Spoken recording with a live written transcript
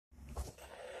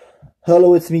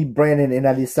Hello, it's me, Brandon, and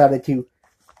I decided to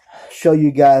show you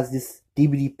guys this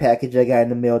DVD package I got in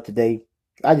the mail today.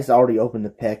 I just already opened the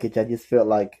package. I just felt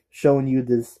like showing you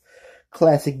this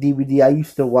classic DVD. I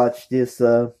used to watch this.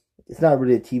 It's not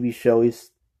really a TV show.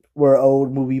 It's were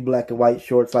old movie black and white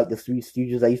shorts like the Three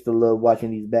Stooges. I used to love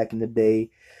watching these back in the day.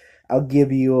 I'll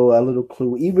give you a little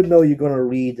clue. Even though you're gonna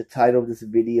read the title of this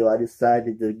video, I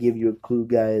decided to give you a clue,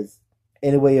 guys.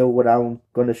 Anyway, of what I'm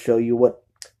gonna show you, what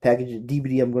package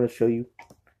DVD I'm gonna show you.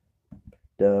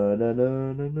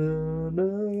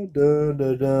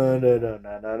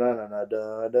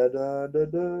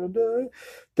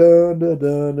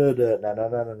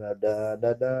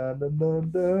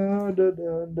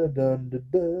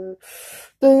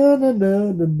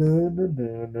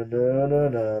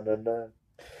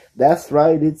 That's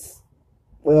right. It's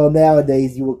well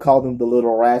nowadays you would call them the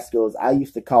Little Rascals. I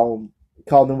used to call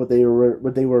them what they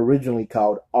were originally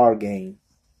called, our game.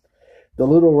 The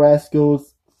Little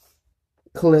Rascals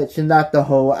collection, not the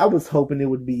whole. I was hoping it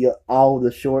would be all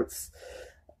the shorts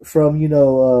from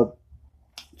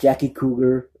Jackie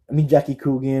Cougar. I mean Jackie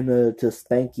Coogan to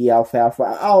Spanky Alfalfa.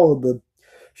 All of the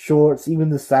shorts, even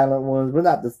the silent ones. But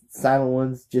not the silent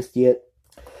ones just yet.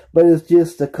 But it's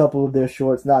just a couple of their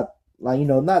shorts, not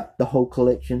not the whole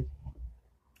collection.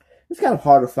 It's kind of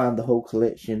hard to find the whole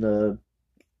collection.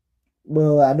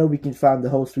 Well, I know we can find the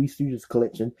whole Three Stooges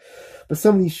collection, but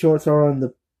some of these shorts are on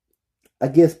the, I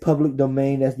guess, public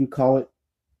domain, as you call it.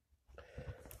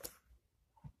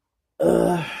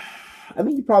 I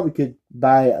mean, you probably could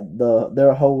buy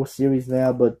their whole series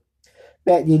now, but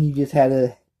back then you just had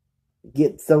to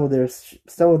get some of their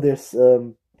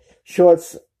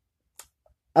shorts.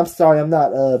 I'm sorry, I'm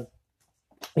not.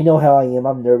 You know how I am.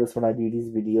 I'm nervous when I do these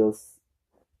videos.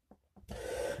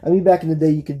 I mean, back in the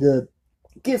day, you could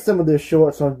get some of their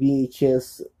shorts on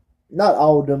VHS. Not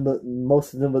all of them, but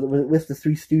most of them. But with the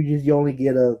Three Stooges, you only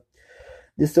get a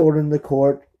Disorder in the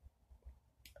Court,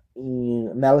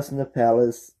 Malice in the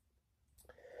Palace,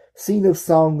 Scene of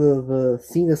Song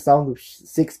of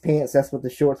Sixpence. That's what the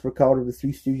shorts were called of the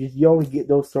Three Stooges. You only get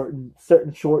those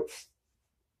certain short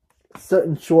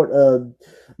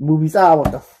movies.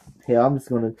 What the hell? I'm just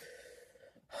gonna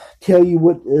tell you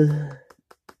what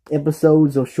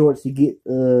episodes or shorts you get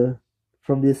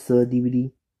from this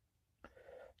DVD.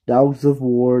 Dogs of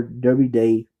War, Derby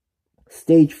Day,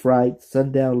 Stage Fright,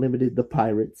 Sundown Limited, The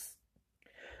Pirates,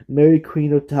 Mary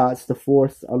Queen of Tots, The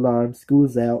Fourth Alarm,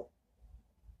 School's Out,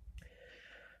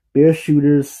 Bear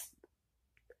Shooters,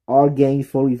 Our Gang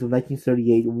Follies of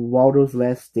 1938, Waldo's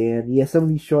Last Stand. Yeah, some of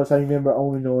these shorts I remember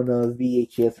owning on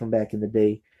VHS from back in the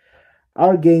day.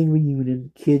 Our Gang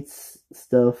Reunion, Kids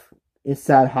Stuff,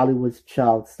 Inside Hollywood's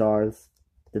Child Stars,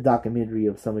 the documentary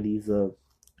of some of these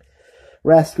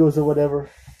Rascals or whatever.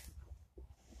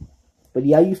 But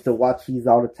yeah, I used to watch these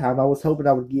all the time. I was hoping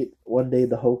I would get one day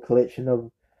the whole collection of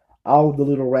all the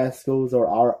Little Rascals or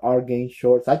our Gang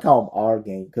shorts. I call them our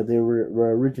Gang because they were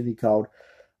originally called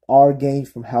our Gangs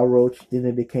from Hal Roach. Then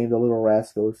they became the Little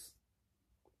Rascals.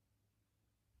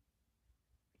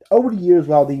 Over the years,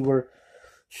 while they were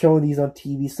showing these on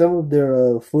TV, some of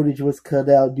their footage was cut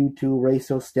out due to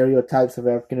racial stereotypes of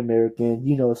African Americans.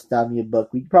 You know, Stop Me a Buck.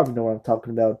 You probably know what I'm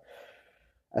talking about.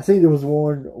 I think there was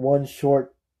one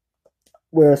short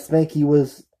where Spanky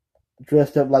was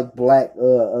dressed up like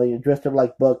dressed up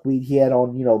like buckwheat. He had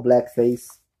on,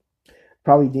 blackface.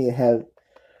 Probably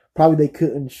they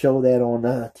couldn't show that on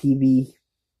TV.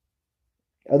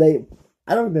 I don't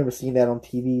remember seeing that on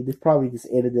TV. They probably just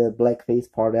edited the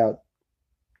blackface part out.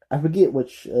 I forget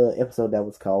which episode that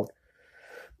was called.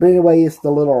 But anyway, it's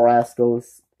the Little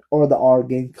Rascals or the R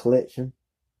Gang collection.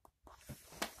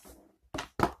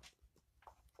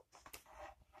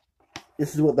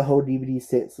 This is what the whole DVD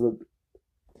sets look.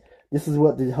 This is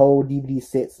what the whole DVD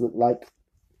sets look like.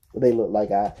 They look like.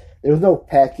 There was no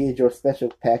package or special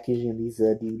packaging in these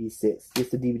DVD sets. Just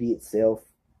the DVD itself.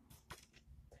 I'm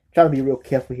trying to be real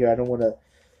careful here. I don't want to.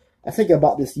 I think I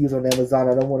bought this used on Amazon.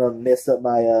 I don't want to mess up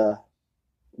my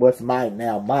what's mine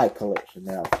now, my collection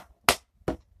now.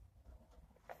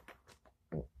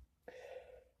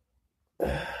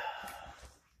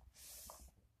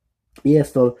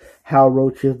 Yes, the Hal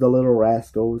Roaches, the Little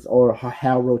Rascals, or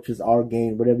Hal Roaches, our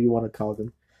game, whatever you want to call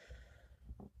them.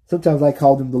 Sometimes I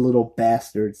call them the Little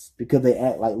Bastards because they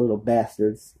act like little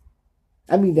bastards.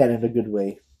 I mean that in a good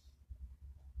way.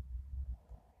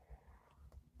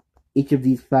 Each of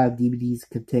these 5 DVDs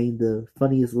contain the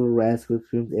funniest Little Rascals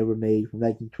films ever made, from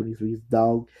 1923's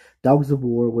Dogs of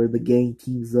War, where the gang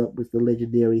teams up with the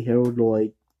legendary Harold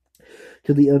Lloyd,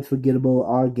 to the unforgettable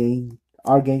Our Gang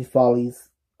Follies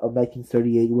of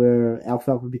 1938, where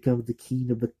Alfalfa becomes the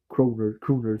king of the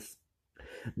crooners.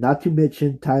 Not to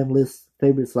mention timeless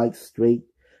favorites like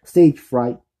Stage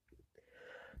Fright,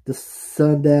 The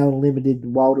Sundown Limited,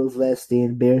 Waldo's Last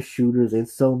Stand, Bear Shooters, and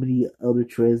so many other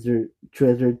treasured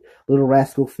Little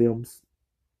Rascal films.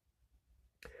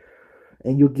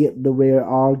 And you'll get the rare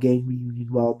R Gang reunion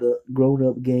while the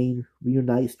grown-up gang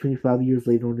reunites 25 years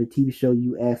later on the TV show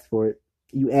you asked for it.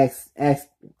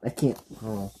 I can't,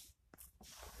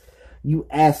 You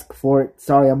ask for it.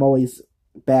 Sorry, I'm always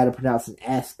bad at pronouncing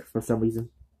ask for some reason.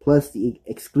 Plus the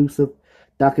exclusive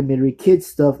documentary kid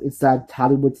stuff inside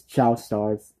Hollywood's child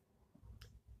stars.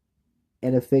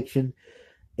 And a fiction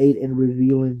aid and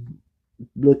revealing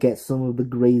look at some of the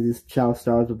greatest child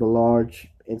stars of the large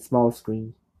and small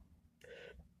screen.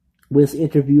 With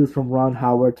interviews from Ron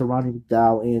Howard to Ronnie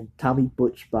McDowell and Tommy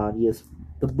Butchbon, yes,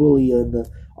 the bully in the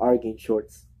Argane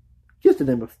shorts. Just to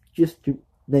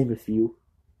name a few.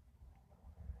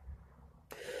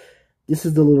 This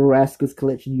is the Little Rascals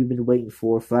collection you've been waiting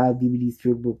for. 5 DVDs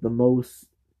filled with the most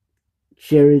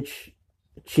cherished,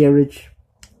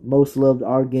 most loved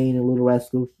Argane and Little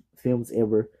Rascals films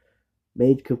ever.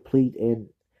 Made complete and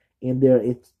in their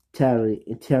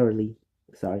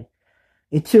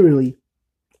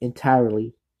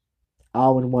entirely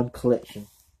all in one collection.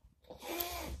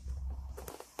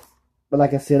 But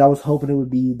like I said, I was hoping it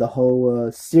would be the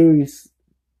whole series.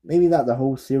 Maybe not the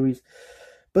whole series,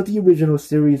 but the original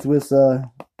series with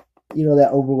that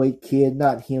overweight kid,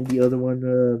 not him, the other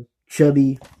one,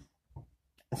 chubby.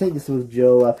 I think this was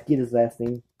Joe. I forget his last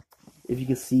name. If you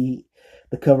can see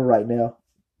the cover right now.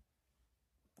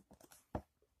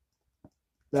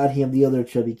 Not him, the other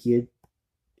chubby kid.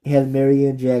 It has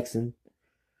Marianne Jackson.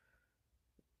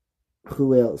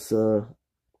 Who else?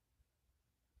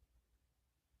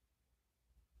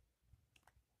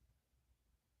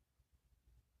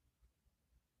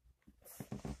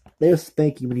 There's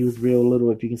Spanky when he was real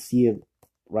little, if you can see it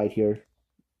right here.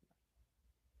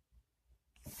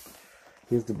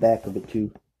 Here's the back of it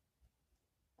too.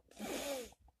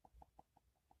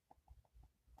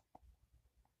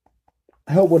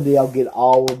 I hope one day I'll get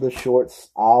all of the shorts,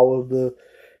 all of the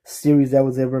series that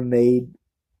was ever made.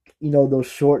 You know, those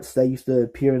shorts that used to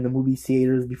appear in the movie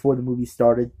theaters before the movie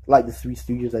started. Like the Three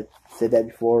Stooges, I said that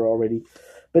before already.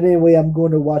 But anyway, I'm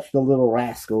going to watch The Little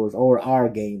Rascals, or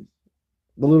Argane.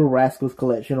 The Little Rascals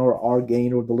collection, or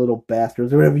Argane, or The Little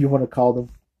Bastards, or whatever you want to call them.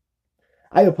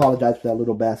 I apologize for that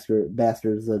little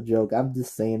bastards joke. I'm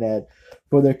just saying that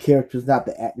for their characters, not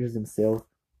the actors themselves.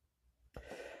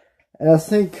 And I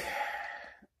think,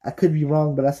 I could be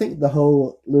wrong, but I think the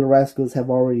whole Little Rascals have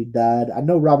already died. I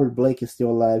know Robert Blake is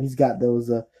still alive. He's got those,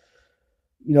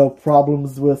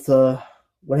 problems with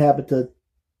what happened to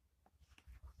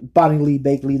Bonnie Lee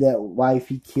Bakley, that wife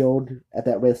he killed at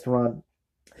that restaurant.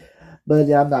 But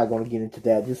yeah, I'm not going to get into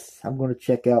that. I'm going to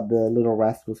check out the Little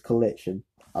Rascals collection.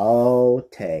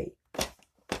 Okay.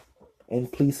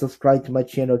 And please subscribe to my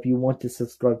channel if you want to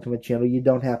subscribe to my channel. You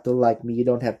don't have to like me. You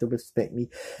don't have to respect me.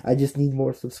 I just need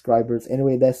more subscribers.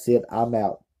 Anyway, that's it. I'm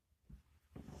out.